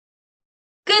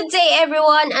Good day,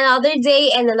 everyone. Another day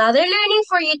and another learning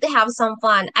for you to have some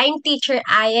fun. I'm Teacher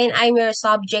Aya and I'm your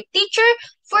subject teacher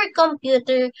for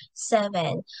Computer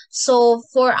 7. So,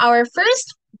 for our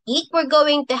first week, we're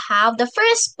going to have the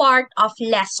first part of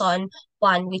Lesson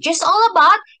 1, which is all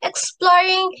about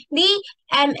exploring the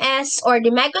MS or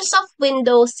the Microsoft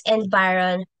Windows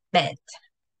environment.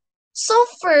 So,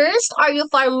 first, are you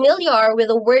familiar with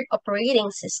the word operating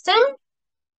system?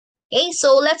 Okay,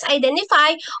 so let's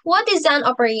identify what is an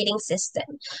operating system.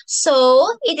 So,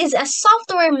 it is a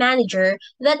software manager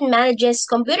that manages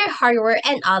computer hardware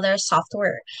and other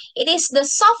software. It is the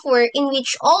software in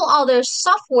which all other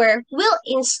software will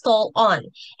install on,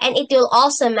 and it will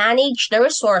also manage the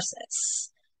resources.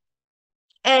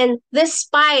 And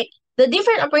despite the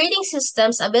different operating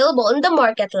systems available in the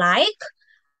market, like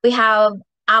we have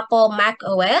Apple Mac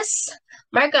OS,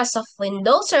 Microsoft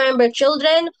Windows. Remember,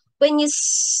 children, when you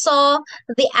saw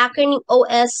the acronym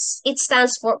OS, it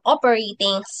stands for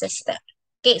operating system.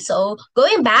 Okay, so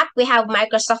going back, we have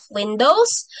Microsoft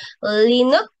Windows,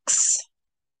 Linux,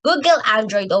 Google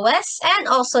Android OS, and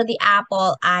also the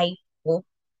Apple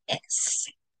iOS.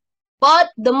 But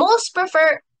the most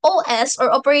preferred OS or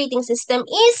operating system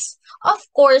is, of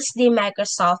course, the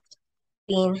Microsoft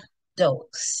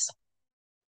Windows.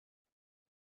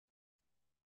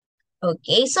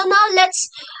 Okay, so now let's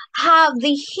have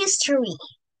the history,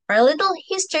 or a little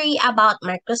history about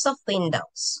Microsoft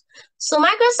Windows. So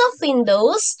Microsoft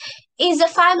Windows is a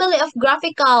family of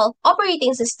graphical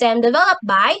operating system developed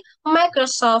by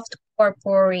Microsoft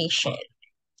Corporation.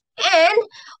 And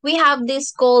we have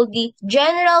this called the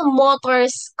General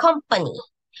Motors Company.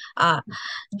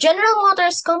 General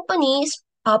Motors Company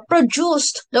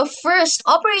produced the first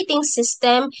operating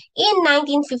system in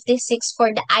 1956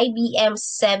 for the IBM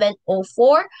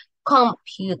 704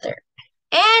 computer.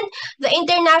 And the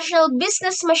International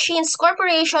Business Machines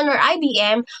Corporation, or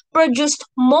IBM, produced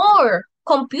more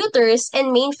computers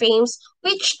and mainframes,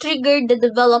 which triggered the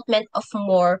development of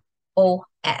more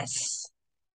OS.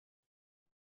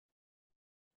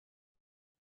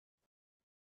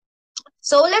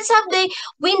 So let's have the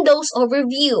Windows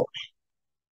overview.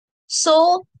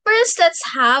 So first, let's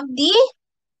have the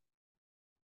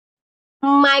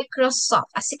Microsoft.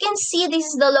 As you can see, this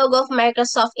is the logo of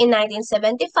Microsoft in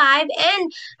 1975,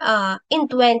 and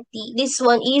this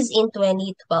one is in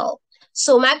 2012.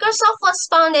 So Microsoft was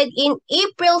founded in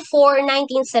April 4,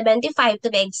 1975 to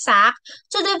be exact,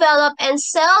 to develop and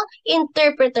sell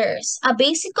Interpreters, a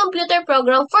basic computer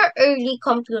program for early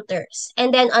computers.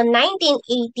 And then on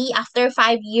 1980, after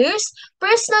 5 years,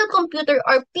 personal computer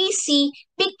or PC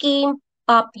became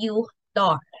popular.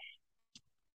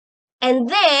 And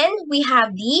then we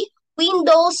have the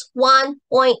Windows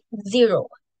 1.0.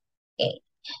 Okay,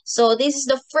 so this is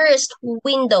the first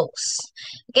Windows.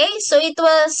 Okay, so it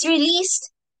was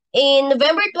released in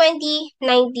November 20,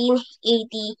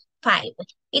 1985.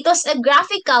 It was a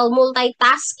graphical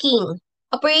multitasking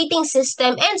operating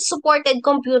system and supported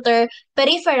computer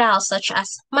peripherals such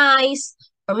as mouse,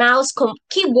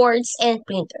 keyboards, and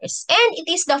printers. And it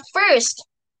is the first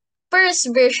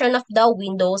version of the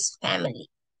Windows family.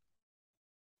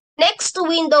 Next to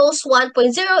Windows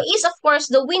 1.0 is, of course,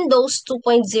 the Windows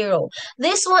 2.0.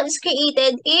 This one is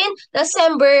created in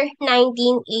December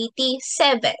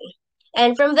 1987.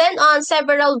 And from then on,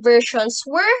 several versions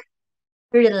were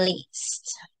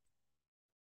released.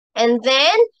 And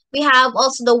then we have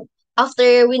also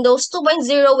after Windows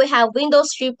 2.0, we have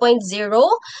Windows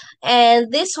 3.0.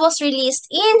 And this was released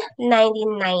in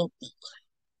 1990.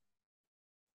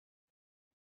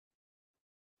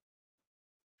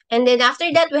 And then after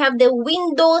that, we have the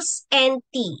Windows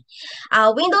NT.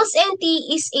 Windows NT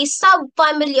is a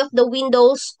subfamily of the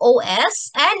Windows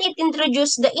OS, and it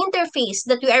introduced the interface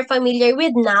that we are familiar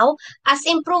with now as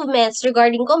improvements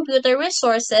regarding computer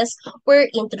resources were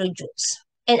introduced.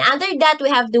 And under that, we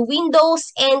have the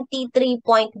Windows NT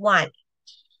 3.1.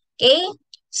 Okay?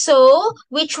 So,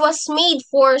 which was made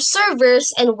for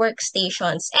servers and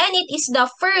workstations. And it is the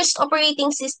first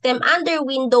operating system under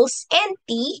Windows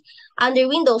NT,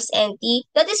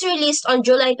 that is released on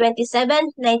July 27,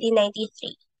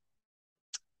 1993.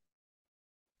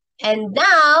 And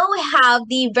now we have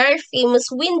the very famous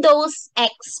Windows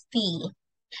XP.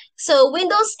 So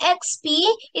Windows XP,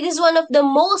 it is one of the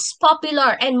most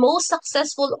popular and most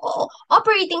successful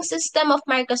operating system of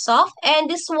Microsoft, and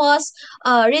this was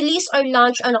released or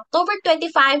launched on October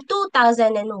 25,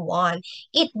 2001.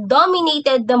 It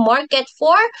dominated the market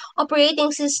for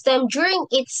operating system during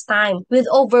its time with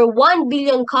over 1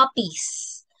 billion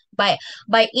copies by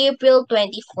April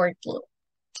 2014.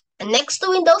 And next to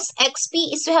Windows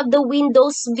XP is we have the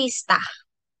Windows Vista.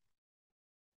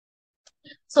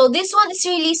 So this one is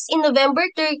released in November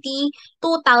 30,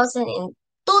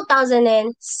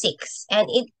 2006, and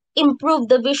it improved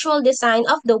the visual design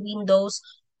of the Windows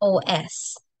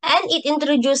OS. And it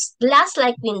introduced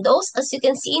glass-like windows, as you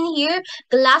can see in here,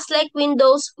 glass-like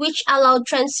windows which allowed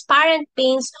transparent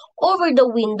panes over the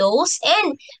windows,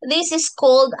 and this is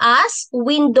called as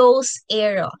Windows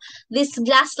Aero. This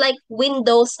glass-like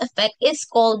windows effect is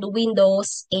called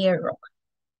Windows Aero.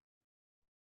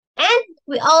 And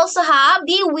we also have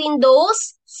the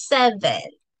Windows 7.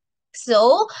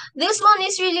 So, this one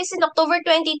is released in October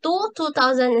 22,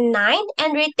 2009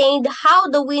 and retained how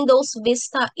the Windows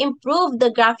Vista improved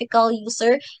the graphical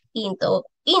user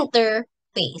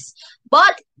interface,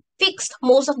 but fixed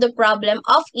most of the problem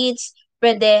of its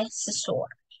predecessor.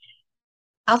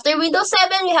 After Windows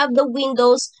 7, we have the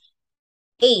Windows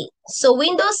 8. So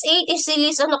Windows 8 is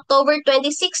released on October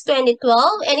 26,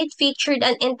 2012, and it featured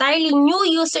an entirely new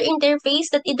user interface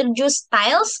that introduced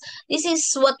tiles. This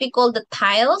is what we call the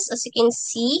tiles, as you can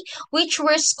see, which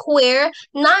were square,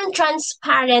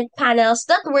 non-transparent panels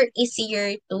that were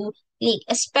easier to click,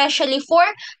 especially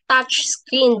for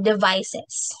touchscreen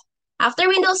devices. After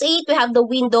Windows 8, we have the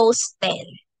Windows 10.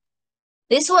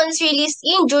 This one is released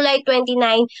in July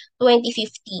 29,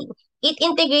 2015. It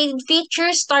integrated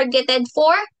features targeted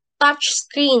for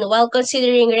touchscreen while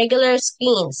considering regular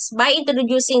screens by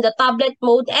introducing the tablet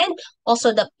mode and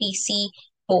also the PC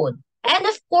mode. And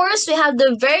of course, we have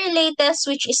the very latest,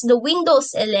 which is the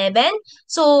Windows 11.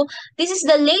 So this is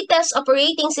the latest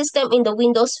operating system in the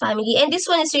Windows family, and this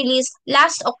one is released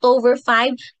last October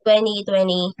 5,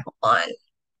 2021.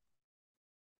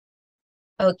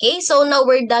 Okay, so now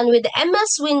we're done with the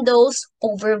MS Windows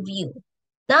overview.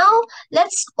 Now,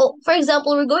 for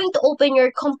example, we're going to open your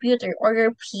computer or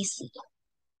your PC.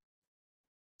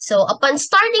 So, upon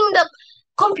starting the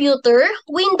computer,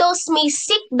 Windows may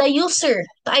seek the user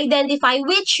to identify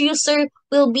which user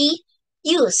will be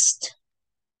used.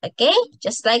 Okay,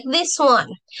 just like this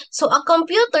one. So, a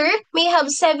computer may have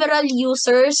several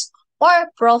users or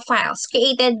profiles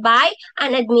created by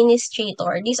an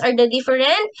administrator. These are the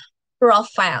different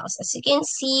profiles. As you can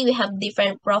see, we have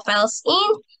different profiles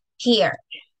in here.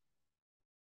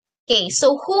 Okay,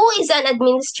 so who is an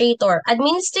administrator?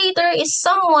 Administrator is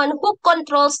someone who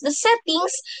controls the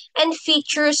settings and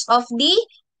features of the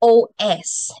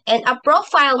OS. And a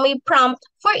profile may prompt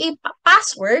for a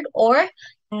password or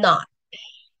not.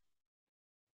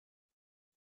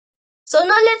 So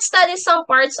now let's study some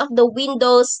parts of the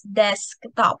Windows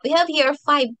desktop. We have here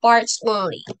 5 parts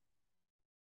only.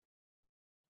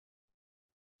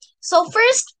 So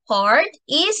first part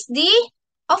is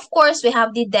of course, we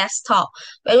have the desktop.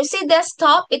 When we say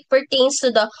desktop, it pertains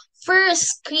to the first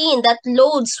screen that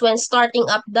loads when starting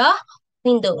up the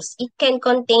Windows. It can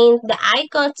contain the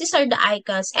icons, these are the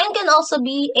icons, and can also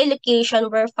be a location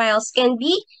where files can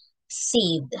be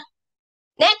saved.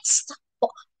 Next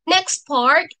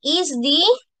part is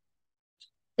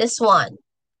this one.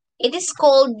 It is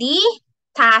called the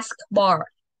taskbar.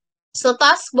 So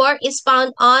taskbar is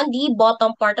found on the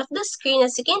bottom part of the screen,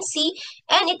 as you can see,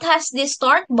 and it has the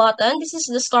start button. This is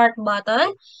the start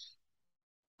button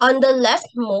on the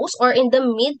leftmost or in the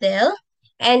middle,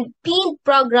 and pinned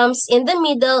programs in the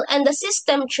middle, and the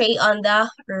system tray on the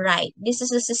right. This is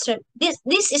the system.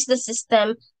 This is the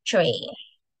system tray.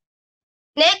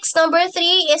 Next, number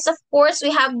 3 is, of course,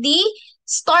 we have the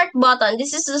start button.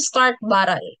 This is the start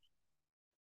button,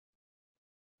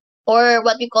 or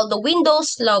what we call the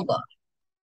Windows logo.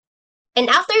 And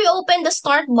after you open the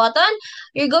start button,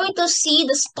 you're going to see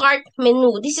the start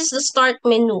menu. This is the start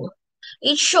menu.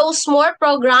 It shows more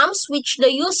programs which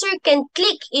the user can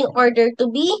click in order to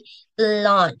be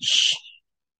launched.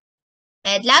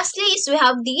 And lastly is we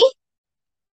have this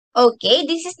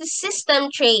is the system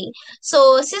tray.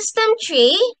 So system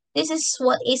tray, this is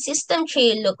what a system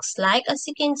tray looks like. As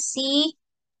you can see,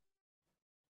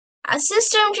 a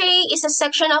system tray is a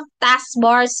section of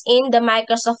taskbars in the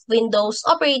Microsoft Windows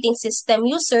operating system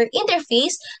user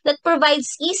interface that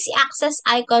provides easy access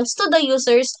icons to the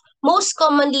user's most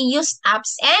commonly used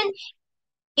apps, and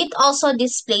it also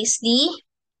displays the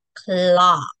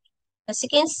clock. As you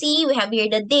can see, we have here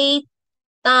the date,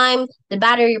 time, the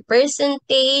battery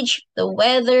percentage, the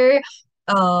weather,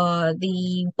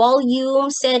 the volume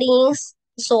settings,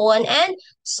 so on and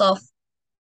so forth.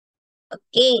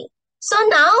 Okay, so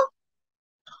now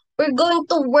we're going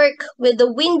to work with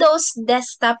the Windows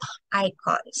desktop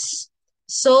icons.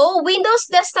 So Windows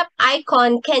desktop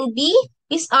icon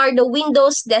these are the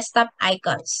Windows desktop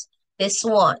icons. This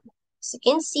one. As you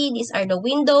can see, these are the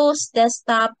Windows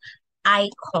desktop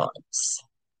icons.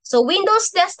 So Windows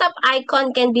desktop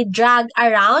icon can be dragged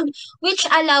around, which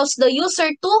allows the user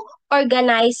to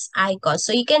organize icons.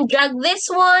 So you can drag this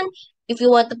one. If you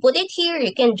want to put it here,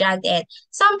 you can drag it.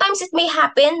 Sometimes it may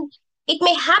happen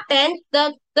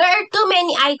that there are too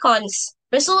many icons,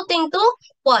 resulting to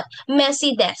what?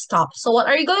 Messy desktop. So what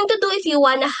are you going to do if you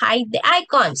want to hide the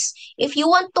icons? If you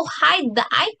want to hide the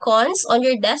icons on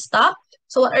your desktop,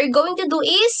 so what are you going to do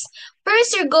is,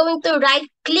 first you're going to right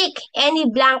click any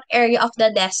blank area of the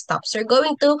desktop. So you're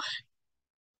going to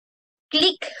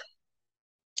click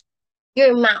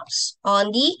your mouse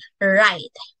on the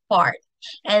right part.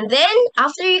 And then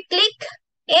after you click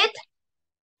it,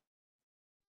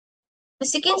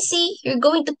 as you can see, you're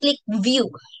going to click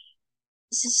view.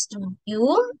 This is to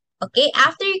view. Okay,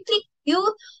 after you click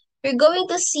view, you're going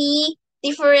to see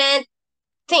different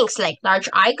things like large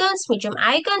icons, medium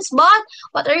icons. But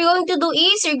what are you going to do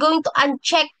is you're going to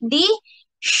uncheck the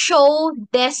show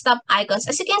desktop icons.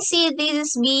 As you can see, this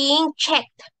is being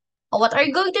checked. What are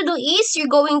you going to do is you're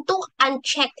going to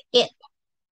uncheck it.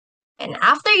 And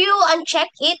after you uncheck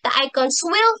it, the icons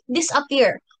will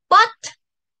disappear, but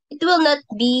it will not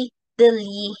be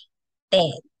deleted.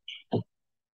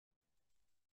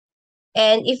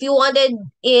 And if you wanted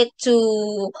it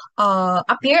to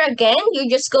appear again, you're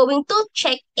just going to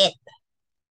check it.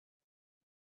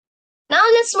 Now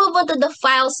let's move on to the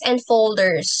files and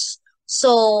folders.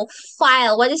 So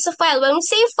file, what is a file? When we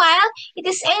say file, it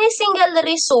is any single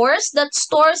resource that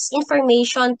stores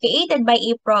information created by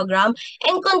a program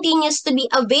and continues to be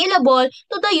available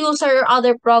to the user or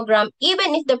other program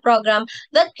even if the program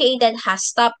that created has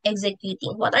stopped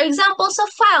executing. What are examples of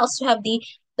files? We have the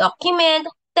document,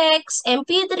 text,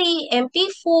 MP3,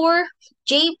 MP4,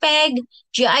 JPEG,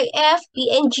 GIF,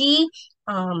 PNG,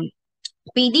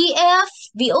 PDF,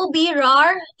 VOB,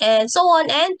 RAR, and so on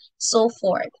and so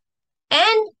forth.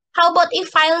 And how about a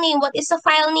file name? What is a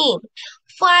file name?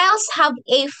 Files have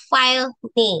a file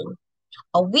name,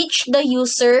 which the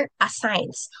user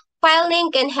assigns. File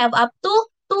name can have up to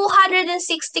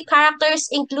 260 characters,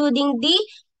 including the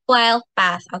file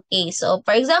path. Okay, so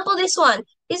for example, this one,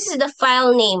 this is the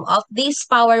file name of this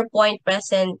PowerPoint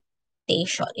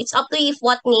presentation. It's up to you if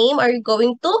what name are you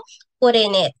going to put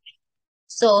in it.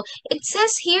 So it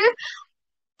says here,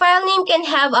 file name can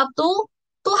have up to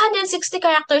 260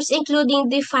 characters, including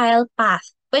the file path.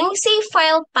 When we say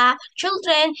file path,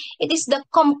 children, it is the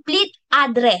complete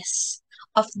address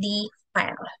of the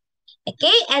file.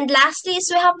 Okay, and lastly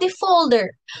is we have the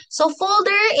folder. So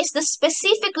folder is the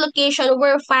specific location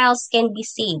where files can be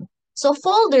saved. So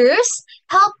folders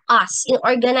help us in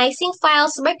organizing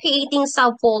files by creating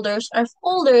subfolders or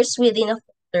folders within a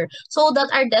folder so that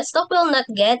our desktop will not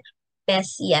get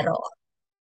messy at all.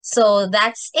 So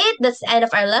that's it. That's the end of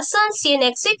our lesson. See you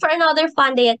next week for another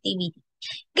fun day activity.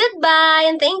 Goodbye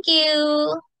and thank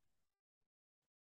you.